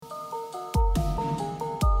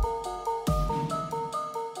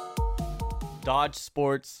Dodge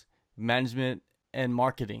Sports Management and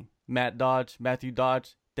Marketing. Matthew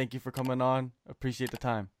Dodge, thank you for coming on. Appreciate the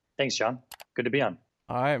time. Thanks, John. Good to be on.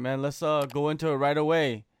 All right, man. Let's go into it right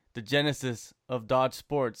away. The genesis of Dodge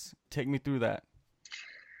Sports. Take me through that.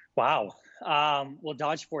 Wow. Well,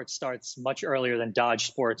 Dodge Sports starts much earlier than Dodge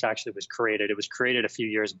Sports actually was created. It was created a few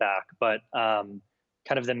years back, but kind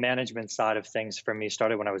of the management side of things for me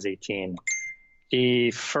started when I was 18.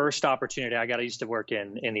 The first opportunity I used to work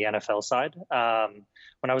in the NFL side.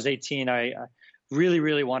 When I was 18, I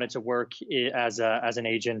really wanted to work as an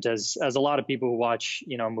agent, as a lot of people who watch,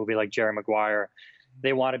 a movie like Jerry Maguire,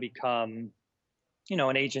 they want to become,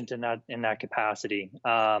 an agent in that capacity.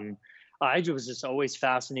 I was just always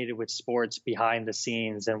fascinated with sports behind the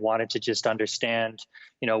scenes and wanted to just understand,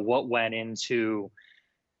 what went into,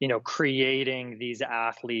 creating these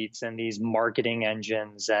athletes and these marketing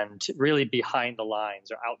engines and really behind the lines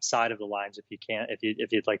or outside of the lines, if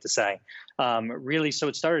you'd like to say. Really, so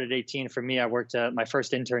it started at 18 for me. I worked at my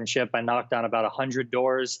first internship. I knocked on about 100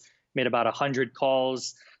 doors, made about 100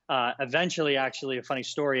 calls. Eventually, actually, a funny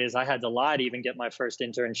story is I had to lie to even get my first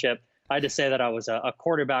internship. I had to say that I was a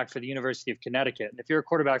quarterback for the University of Connecticut. And if you're a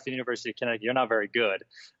quarterback for the University of Connecticut, you're not very good,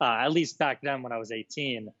 at least back then when I was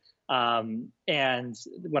 18. And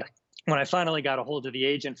when I finally got a hold of the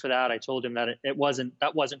agent for that, I told him that that wasn't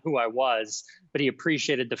who I was, but he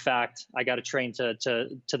appreciated the fact I got a train to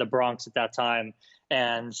the Bronx at that time.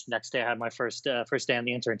 And next day I had my first day on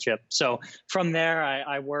the internship. So from there,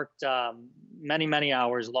 I worked many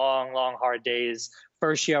hours, long, hard days.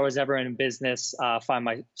 First year I was ever in business,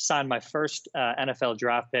 signed my first NFL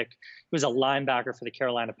draft pick. It was a linebacker for the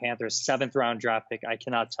Carolina Panthers, 7th round draft pick. I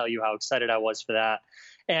cannot tell you how excited I was for that.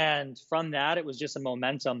 And from that, it was just a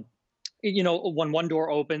momentum. When one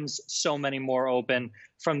door opens, so many more open.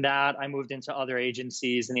 From that, I moved into other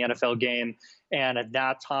agencies in the NFL game. And at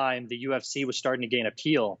that time, the UFC was starting to gain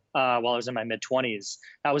appeal while I was in my mid-20s.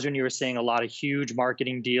 That was when you were seeing a lot of huge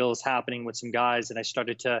marketing deals happening with some guys. And I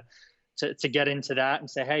started to get into that and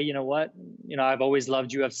say, hey, you know what? I've always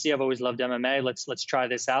loved UFC. I've always loved MMA. Let's try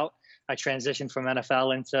this out. I transitioned from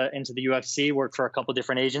NFL into the UFC, worked for a couple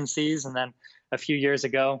different agencies. And then a few years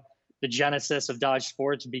ago, the genesis of Dodge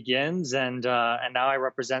Sports begins, and now I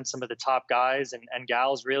represent some of the top guys and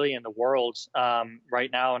gals really in the world right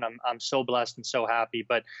now, and I'm so blessed and so happy.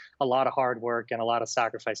 But a lot of hard work and a lot of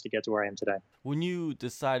sacrifice to get to where I am today. When you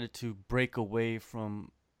decided to break away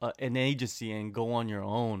from an agency and go on your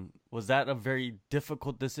own, was that a very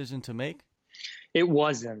difficult decision to make? It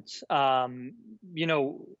wasn't.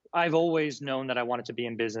 I've always known that I wanted to be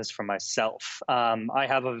in business for myself. I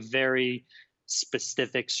have a very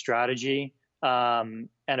specific strategy and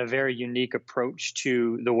a very unique approach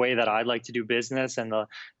to the way that I like to do business and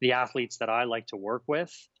the athletes that I like to work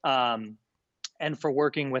with. And for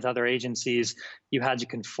working with other agencies, you had to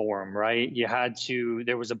conform, right?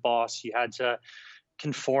 There was a boss, you had to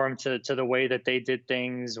conform to the way that they did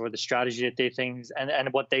things or the strategy that they did things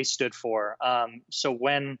and what they stood for. So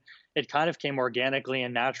when it kind of came organically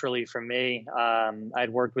and naturally for me, I'd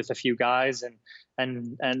worked with a few guys and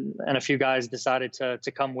a few guys decided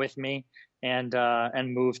to come with me and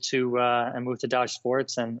move to Dodge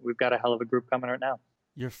Sports, and we've got a hell of a group coming right now.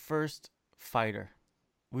 Your first fighter.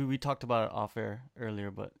 We talked about it off air earlier,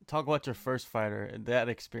 but talk about your first fighter and that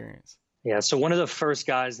experience. Yeah, so one of the first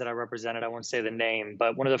guys that I represented, I won't say the name,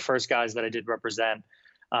 but one of the first guys that I did represent,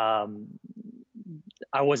 I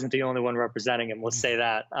wasn't the only one representing him, we'll say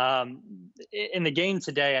that. In the game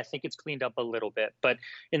today, I think it's cleaned up a little bit, but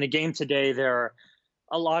in the game today, there are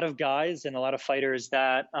a lot of guys and a lot of fighters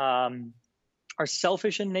that are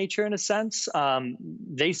selfish in nature in a sense.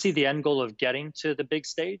 They see the end goal of getting to the big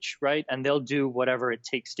stage, right? And they'll do whatever it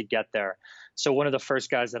takes to get there. So one of the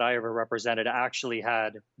first guys that I ever represented actually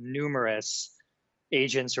had numerous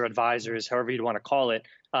agents or advisors, however you'd want to call it,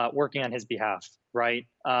 working on his behalf, right?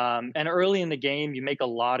 And early in the game, you make a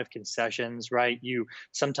lot of concessions, right? You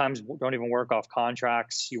sometimes don't even work off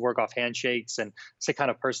contracts. You work off handshakes. And it's the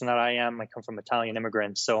kind of person that I am. I come from Italian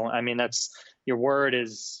immigrants. So, I mean, your word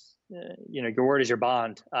is your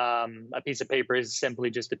bond. A piece of paper is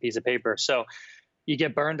simply just a piece of paper. So you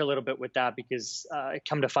get burned a little bit with that because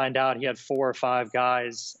come to find out he had 4 or 5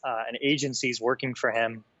 guys and agencies working for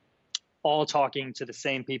him, all talking to the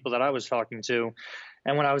same people that I was talking to.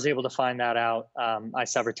 And when I was able to find that out, I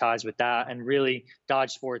severed ties with that. And really,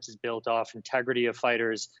 Dodge Sports is built off integrity of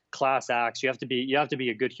fighters, class acts. You have to be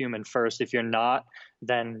a good human first. If you're not,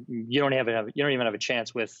 then you don't even have a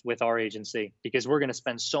chance with our agency, because we're going to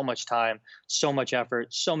spend so much time, so much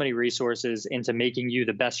effort, so many resources into making you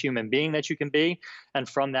the best human being that you can be, and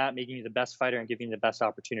from that, making you the best fighter and giving you the best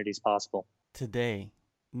opportunities possible. Today,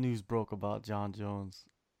 news broke about John Jones,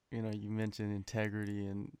 you mentioned integrity,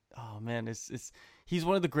 and oh man, it's he's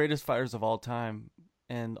one of the greatest fighters of all time,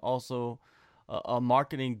 and also a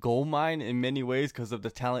marketing gold mine in many ways because of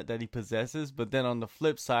the talent that he possesses. But then on the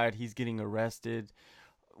flip side, he's getting arrested.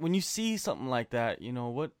 When you see something like that,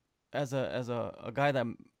 what, as a guy that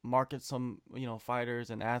markets some fighters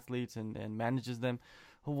and athletes and manages them,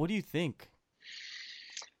 what do you think?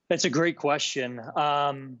 That's a great question.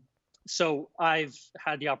 So I've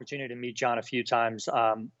had the opportunity to meet John a few times.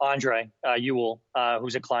 Andre Ewell,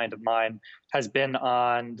 who's a client of mine, has been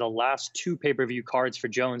on the last two pay-per-view cards for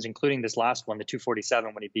Jones, including this last one, the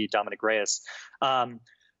 247, when he beat Dominic Reyes.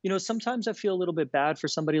 Sometimes I feel a little bit bad for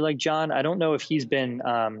somebody like John. I don't know if he's been,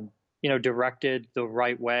 directed the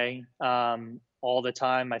right way all the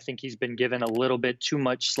time. I think he's been given a little bit too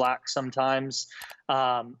much slack sometimes.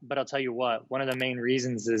 But I'll tell you what, one of the main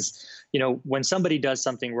reasons is, when somebody does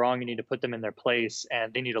something wrong, you need to put them in their place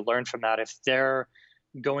and they need to learn from that. If they're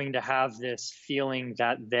going to have this feeling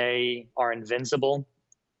that they are invincible,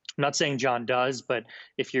 I'm not saying John does, but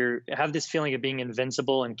if you have this feeling of being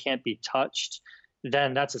invincible and can't be touched,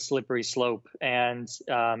 then that's a slippery slope. And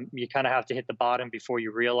you kind of have to hit the bottom before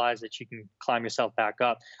you realize that you can climb yourself back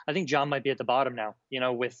up. I think John might be at the bottom now,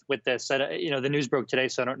 with this. The news broke today,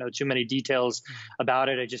 so I don't know too many details about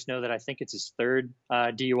it. I just know that I think it's his third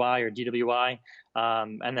DUI or DWI.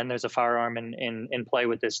 And then there's a firearm in play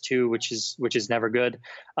with this too, which is never good.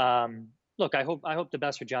 Look, I hope the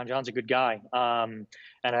best for John. John's a good guy, and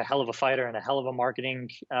a hell of a fighter and a hell of a marketing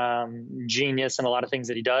genius and a lot of things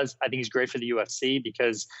that he does. I think he's great for the UFC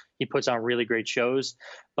because he puts on really great shows.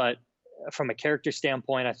 But from a character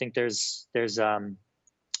standpoint, I think there's a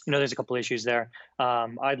couple issues there.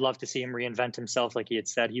 I'd love to see him reinvent himself like he had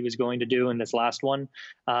said he was going to do in this last one,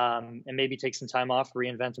 and maybe take some time off,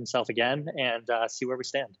 reinvent himself again, and see where we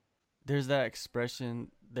stand. There's that expression,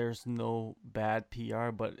 there's no bad PR,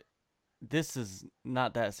 but this is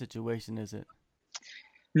not that situation, is it?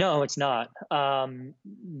 No, it's not. A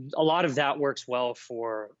lot of that works well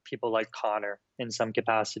for people like Conor in some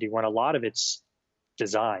capacity when a lot of it's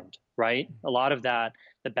designed, right? A lot of that,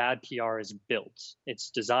 the bad PR is built.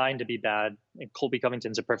 It's designed to be bad. And Colby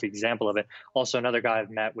Covington's a perfect example of it. Also, another guy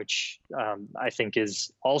I've met, which I think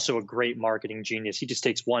is also a great marketing genius. He just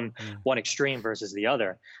takes one extreme versus the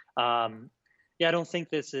other. Yeah, I don't think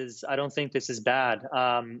this is bad.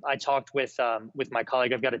 I talked with my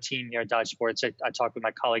colleague. I've got a team here at Dodge Sports. I talked with my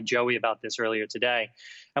colleague Joey about this earlier today,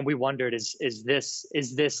 and we wondered: is this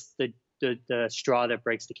the straw that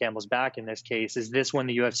breaks the camel's back in this case? Is this when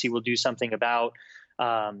the UFC will do something about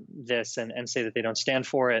this and say that they don't stand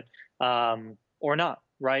for it, or not?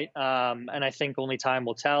 Right. And I think only time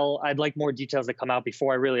will tell. I'd like more details that come out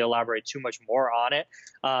before I really elaborate too much more on it.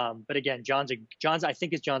 But again, John's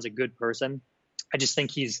a good person. I just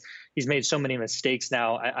think he's made so many mistakes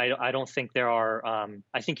now. I don't think there are.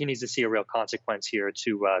 I think he needs to see a real consequence here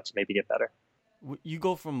to maybe get better. You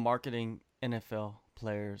go from marketing NFL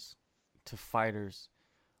players to fighters.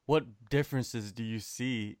 What differences do you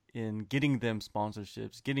see in getting them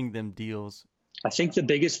sponsorships, getting them deals? I think the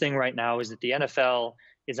biggest thing right now is that the NFL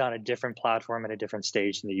is on a different platform and a different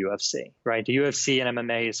stage than the UFC, right? The UFC and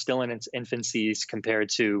MMA is still in its infancies compared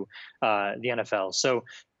to the NFL. So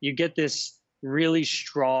you get this really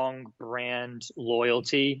strong brand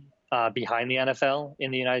loyalty behind the NFL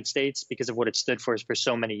in the United States because of what it stood for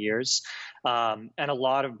so many years. And a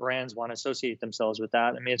lot of brands want to associate themselves with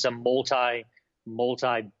that. I mean, it's a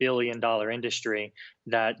multi-billion-dollar industry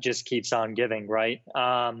that just keeps on giving, right?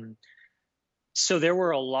 So there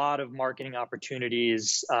were a lot of marketing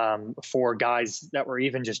opportunities for guys that were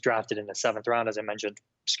even just drafted in the 7th round, as I mentioned,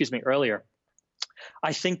 earlier.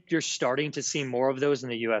 I think you're starting to see more of those in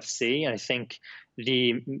the UFC, and I think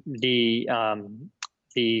the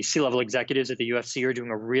C-level executives at the UFC are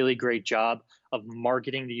doing a really great job of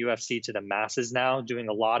marketing the UFC to the masses now, doing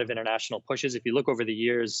a lot of international pushes. If you look over the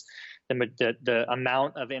years, the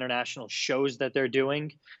amount of international shows that they're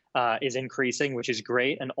doing is increasing, which is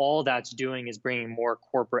great. And all that's doing is bringing more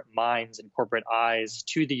corporate minds and corporate eyes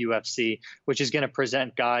to the UFC, which is going to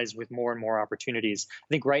present guys with more and more opportunities. I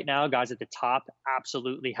think right now, guys at the top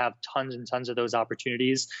absolutely have tons and tons of those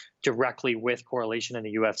opportunities directly with correlation in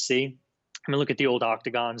the UFC. I mean, look at the old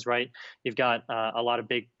octagons, right? You've got a lot of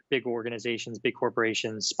big organizations, big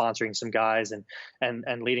corporations sponsoring some guys and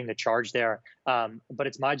leading the charge there. But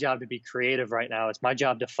it's my job to be creative right now. It's my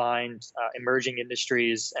job to find emerging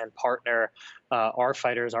industries and partner our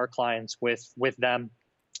fighters, our clients with them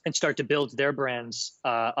and start to build their brands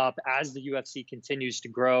up as the UFC continues to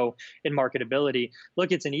grow in marketability.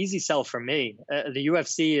 Look, it's an easy sell for me. The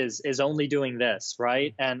UFC is only doing this,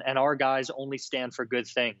 right? And our guys only stand for good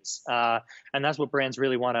things, and that's what brands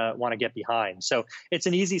really want to get behind. So it's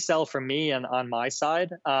an easy sell for me, and on my side,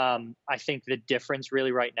 I think the difference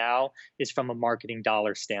really right now is from a marketing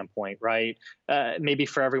dollar standpoint, right? Maybe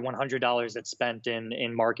for every $100 that's spent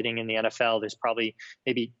in marketing in the NFL, there's probably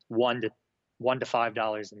maybe $1 to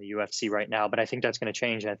 $5 in the UFC right now, but I think that's going to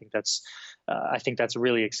change, and I think that's a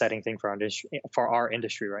really exciting thing for our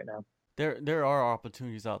industry right now. There are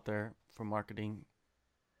opportunities out there for marketing,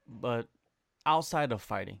 but outside of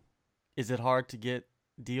fighting, is it hard to get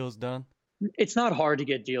deals done? It's not hard to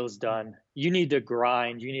get deals done. You need to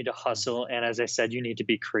grind, you need to hustle, and as I said, you need to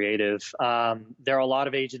be creative. There are a lot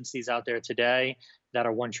of agencies out there today that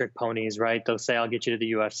are one-trick ponies, right? They'll say, "I'll get you to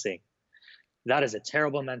the UFC." That is a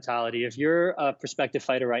terrible mentality. If you're a prospective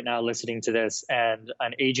fighter right now listening to this and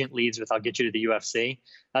an agent leads with, "I'll get you to the UFC,"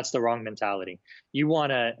 that's the wrong mentality. You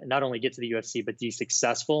want to not only get to the UFC, but be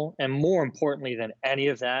successful. And more importantly than any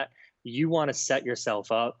of that, you want to set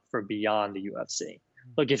yourself up for beyond the UFC.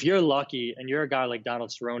 Look, if you're lucky and you're a guy like Donald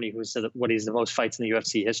Cerrone, who's what he's the most fights in the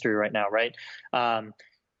UFC history right now, right?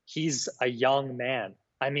 He's a young man.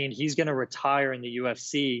 I mean, he's going to retire in the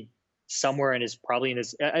UFC somewhere probably in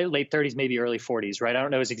his late 30s, maybe early 40s, right? I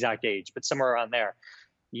don't know his exact age, but somewhere around there.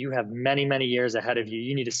 You have many, many years ahead of you.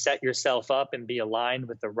 You need to set yourself up and be aligned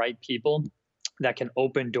with the right people that can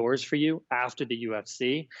open doors for you after the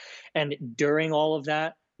UFC. And during all of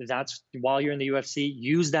that, that's while you're in the UFC,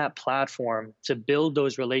 use that platform to build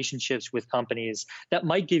those relationships with companies that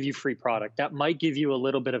might give you free product, that might give you a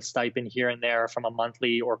little bit of stipend here and there from a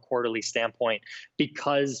monthly or quarterly standpoint,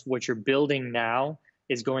 because what you're building now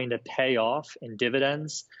is going to pay off in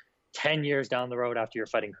dividends 10 years down the road after your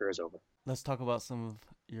fighting career is over. Let's talk about some of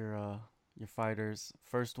your fighters.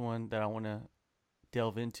 First one that I want to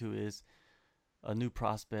delve into is a new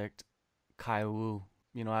prospect, Kai Wu.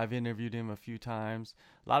 You know, I've interviewed him a few times.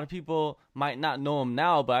 A lot of people might not know him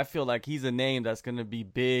now, but I feel like he's a name that's going to be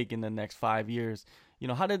big in the next 5 years. You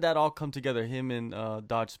know, how did that all come together, him and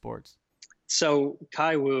Dodge Sports? So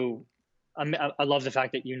Kai Wu, I love the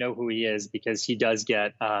fact that you know who he is, because he does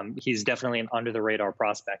he's definitely an under the radar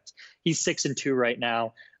prospect. He's 6-2 right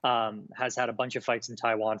now, has had a bunch of fights in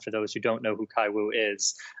Taiwan, for those who don't know who Kai Wu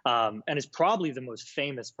is, and is probably the most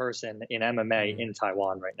famous person in MMA in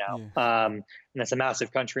Taiwan right now. Yeah. And that's a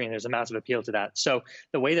massive country, and there's a massive appeal to that. So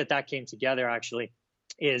the way that came together actually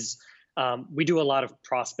is, we do a lot of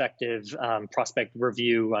prospect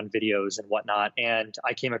review on videos and whatnot, and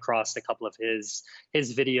I came across a couple of his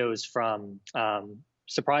videos from.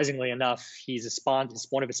 Surprisingly enough,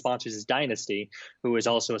 one of his sponsors is Dynasty, who is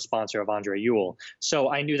also a sponsor of Andre Ewell.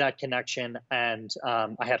 So I knew that connection, and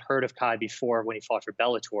I had heard of Kai before when he fought for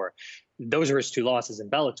Bellator. Those were his 2 losses in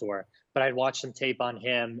Bellator, but I'd watched some tape on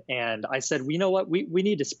him, and I said, well, you know what, we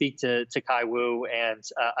need to speak to Kai Wu, and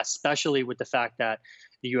especially with the fact that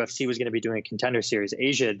the UFC was going to be doing a Contender Series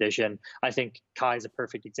Asia edition, I think Kai is a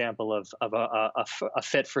perfect example of a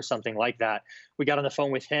fit for something like that. We got on the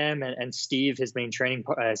phone with him and Steve, his main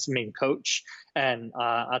coach, and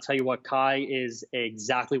I'll tell you what, Kai is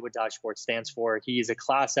exactly what Dodge Sports stands for. He is a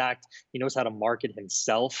class act. He knows how to market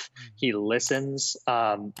himself. He listens.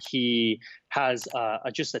 He has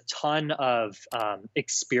just a ton of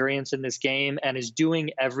experience in this game, and is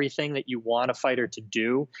doing everything that you want a fighter to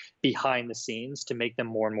do behind the scenes to make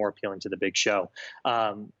them more and more appealing to the big show.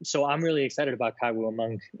 So I'm really excited about Kai Wu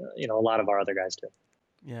among a lot of our other guys too.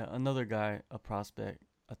 Yeah, another guy, a prospect,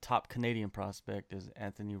 a top Canadian prospect, is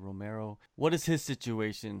Anthony Romero. What is his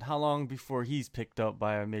situation? How long before he's picked up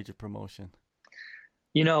by a major promotion?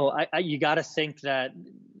 You know, you got to think that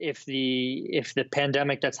if the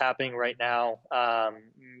pandemic that's happening right now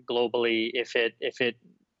globally, if it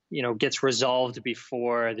gets resolved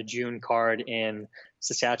before the June card in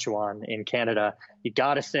Saskatchewan in Canada, you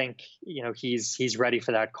got to think he's ready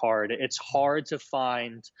for that card. It's hard to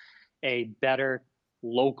find a better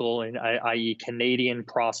local, i.e. Canadian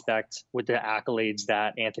prospect with the accolades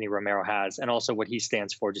that Anthony Romero has, and also what he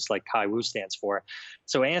stands for, just like Kai Wu stands for.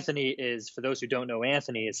 So Anthony is, for those who don't know,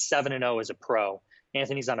 Anthony is 7-0 as a pro.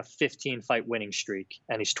 Anthony's on a 15-fight winning streak,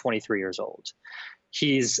 and he's 23 years old.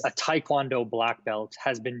 He's a Taekwondo black belt,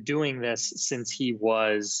 has been doing this since he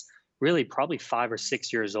was really probably 5 or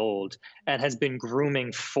 6 years old, and has been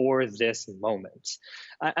grooming for this moment.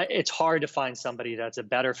 It's hard to find somebody that's a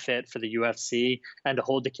better fit for the UFC and to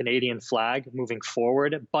hold the Canadian flag moving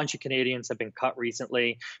forward. A bunch of Canadians have been cut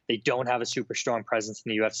recently. They don't have a super strong presence in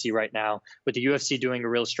the UFC right now. With the UFC doing a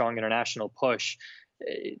real strong international push,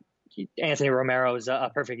 Anthony Romero is a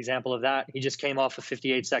perfect example of that. He just came off a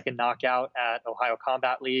 58-second knockout at Ohio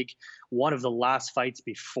Combat League, one of the last fights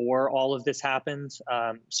before all of this happened.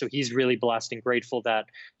 So he's really blessed and grateful that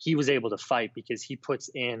he was able to fight, because he puts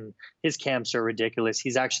in, his camps are ridiculous.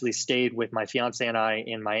 He's actually stayed with my fiance and I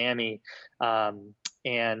in Miami,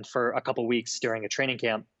 and for a couple weeks during a training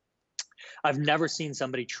camp. I've never seen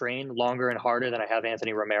somebody train longer and harder than I have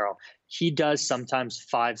Anthony Romero. He does sometimes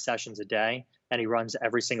 5 sessions a day, and he runs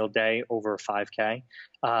every single day over 5K.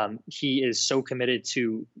 He is so committed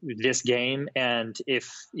to this game. And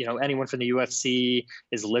if anyone from the UFC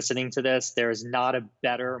is listening to this, there is not a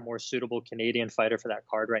better, more suitable Canadian fighter for that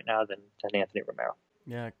card right now than Anthony Romero.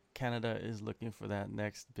 Yeah, Canada is looking for that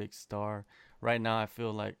next big star. Right now, I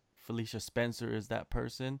feel like Felicia Spencer is that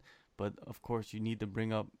person. But, of course, you need to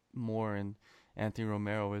bring up more, and Anthony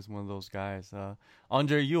Romero is one of those guys.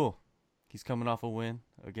 Andre Ewell, he's coming off a win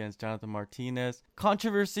against Jonathan Martinez.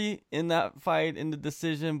 Controversy in that fight, in the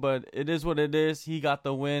decision, but it is what it is. He got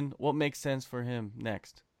the win. What makes sense for him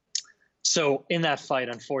next? So in that fight,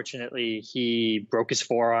 unfortunately, he broke his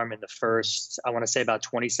forearm in the first, I want to say, about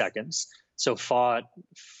 20 seconds. So fought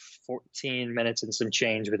 14 minutes and some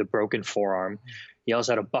change with a broken forearm. He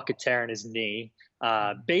also had a bucket tear in his knee.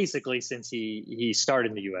 Basically since he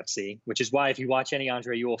started in the UFC, which is why if you watch any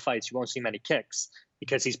Andre Ewell fights, you won't see many kicks,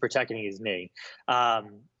 because he's protecting his knee.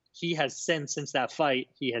 He has since that fight,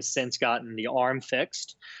 he has since gotten the arm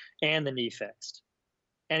fixed and the knee fixed.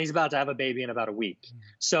 And he's about to have a baby in about a week.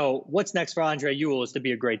 So what's next for Andre Ewell is to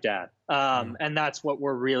be a great dad. And that's what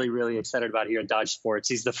we're really, really excited about here at Dodge Sports.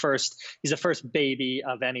 He's the first baby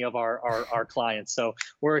of any of our clients. So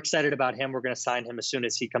we're excited about him. We're going to sign him as soon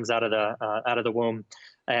as he comes out of the womb.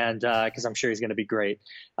 And because I'm sure he's going to be great.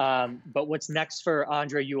 But what's next for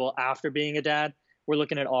Andre Ewell after being a dad? We're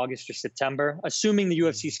looking at August or September, assuming the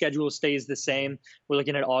UFC schedule stays the same. We're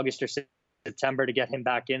looking at August or September to get him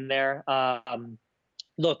back in there.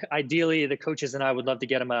 Look, ideally, the coaches and I would love to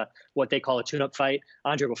get him what they call a tune-up fight.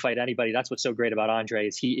 Andre will fight anybody. That's what's so great about Andre,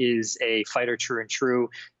 is he is a fighter true and true.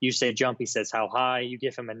 You say jump, he says how high. You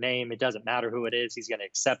give him a name, it doesn't matter who it is. He's going to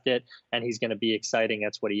accept it, and he's going to be exciting.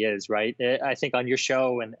 That's what he is, right? I think on your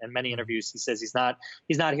show and many interviews, he says he's not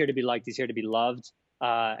here to be liked. He's here to be loved.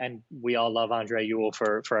 And we all love Andre Ewell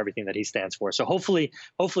for everything that he stands for. So hopefully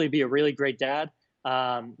be a really great dad.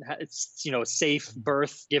 It's a safe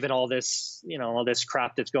birth given all this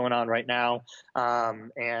crap that's going on right now,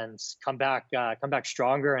 and come back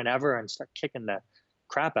stronger than ever and start kicking the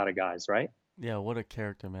crap out of guys, right? Yeah, what a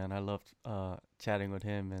character, man. I loved chatting with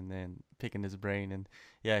him and then picking his brain, and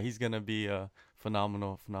yeah, he's gonna be a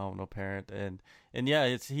phenomenal parent, and yeah,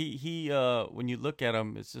 it's he when you look at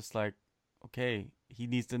him, it's just like, okay, he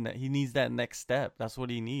needs that next step. That's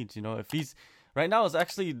what he needs, if he's right now, is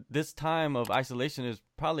actually this time of isolation is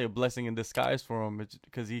probably a blessing in disguise for him,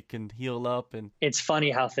 because he can heal up. And it's funny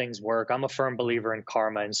how things work. I'm a firm believer in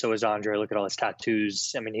karma, and so is Andre. Look at all his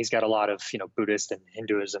tattoos. I mean, he's got a lot of Buddhist and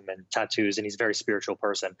Hinduism and tattoos, and he's a very spiritual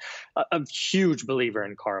person. A huge believer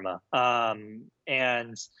in karma.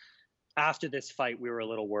 And after this fight, we were a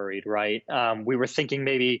little worried, right? We were thinking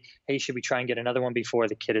maybe, hey, should we try and get another one before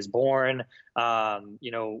the kid is born? What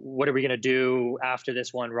are we going to do after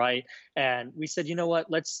this one, right? And we said, you know what?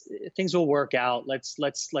 Things will work out. Let's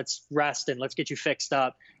rest and let's get you fixed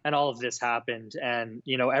up. And all of this happened. And,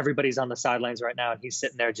 everybody's on the sidelines right now, and he's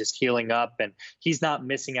sitting there just healing up, and he's not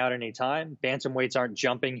missing out any time. Bantamweights aren't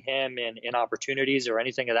jumping him in opportunities or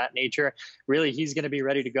anything of that nature. Really, he's going to be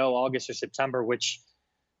ready to go August or September, which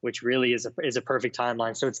really is a perfect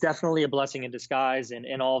timeline. So it's definitely a blessing in disguise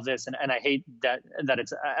in all of this. And I hate that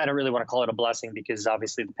it's, I don't really want to call it a blessing, because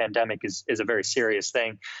obviously the pandemic is a very serious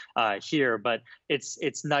thing here, but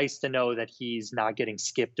it's nice to know that he's not getting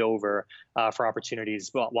skipped over for opportunities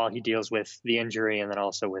while he deals with the injury, and then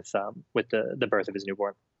also with the birth of his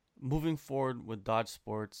newborn. Moving forward with Dodge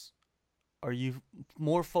Sports, are you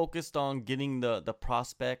more focused on getting the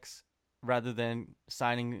prospects rather than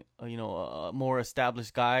signing, a more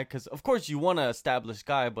established guy? Because, of course, you want an established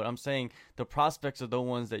guy, but I'm saying the prospects are the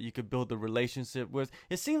ones that you could build the relationship with.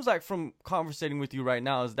 It seems like from conversating with you right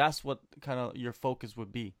now, that's what kind of your focus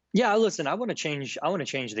would be. Yeah, listen, I want to change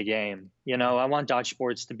the game. I want Dodge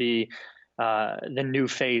Sports to be the new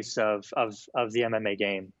face of the MMA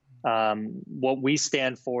game. What we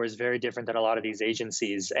stand for is very different than a lot of these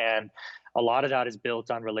agencies, and a lot of that is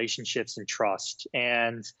built on relationships and trust.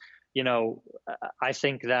 And I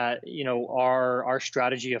think that, our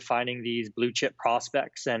strategy of finding these blue chip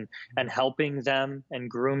prospects and helping them and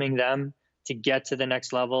grooming them to get to the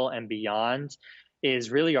next level and beyond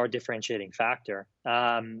is really our differentiating factor.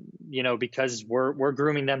 Because we're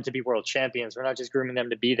grooming them to be world champions. We're not just grooming them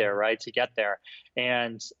to be there, right? To get there.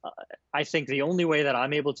 And I think the only way that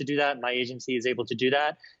I'm able to do that, my agency is able to do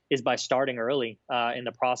that, is by starting early in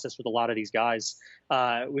the process with a lot of these guys.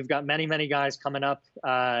 We've got many guys coming up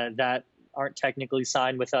that aren't technically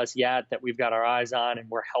signed with us yet that we've got our eyes on, and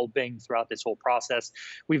we're helping throughout this whole process.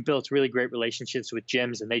 We've built really great relationships with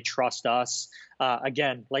gyms, and they trust us.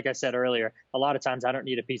 Again, like I said earlier, a lot of times I don't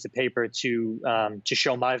need a piece of paper to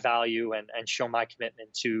show my value and show my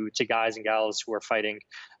commitment to guys and gals who are fighting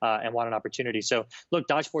and want an opportunity. So look,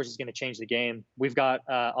 Dodge Force is going to change the game. We've got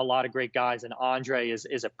a lot of great guys, and Andre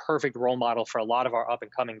is a perfect role model for a lot of our up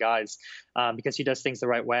and coming guys because he does things the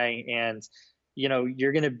right way. And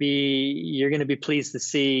you're gonna be pleased to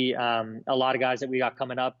see a lot of guys that we got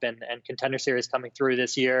coming up and Contender Series coming through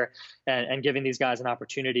this year, and giving these guys an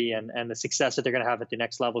opportunity, and the success that they're gonna have at the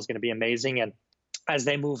next level is gonna be amazing. And as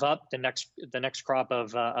they move up, the next crop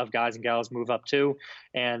of guys and gals move up too,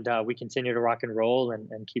 and we continue to rock and roll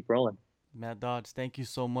and keep rolling. Matt Dodge, thank you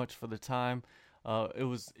so much for the time. It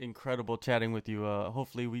was incredible chatting with you.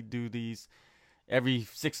 Hopefully we do these every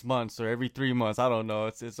 6 months or every 3 months. I don't know.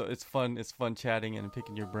 It's fun. It's fun chatting and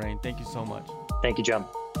picking your brain. Thank you so much. Thank you, Jim.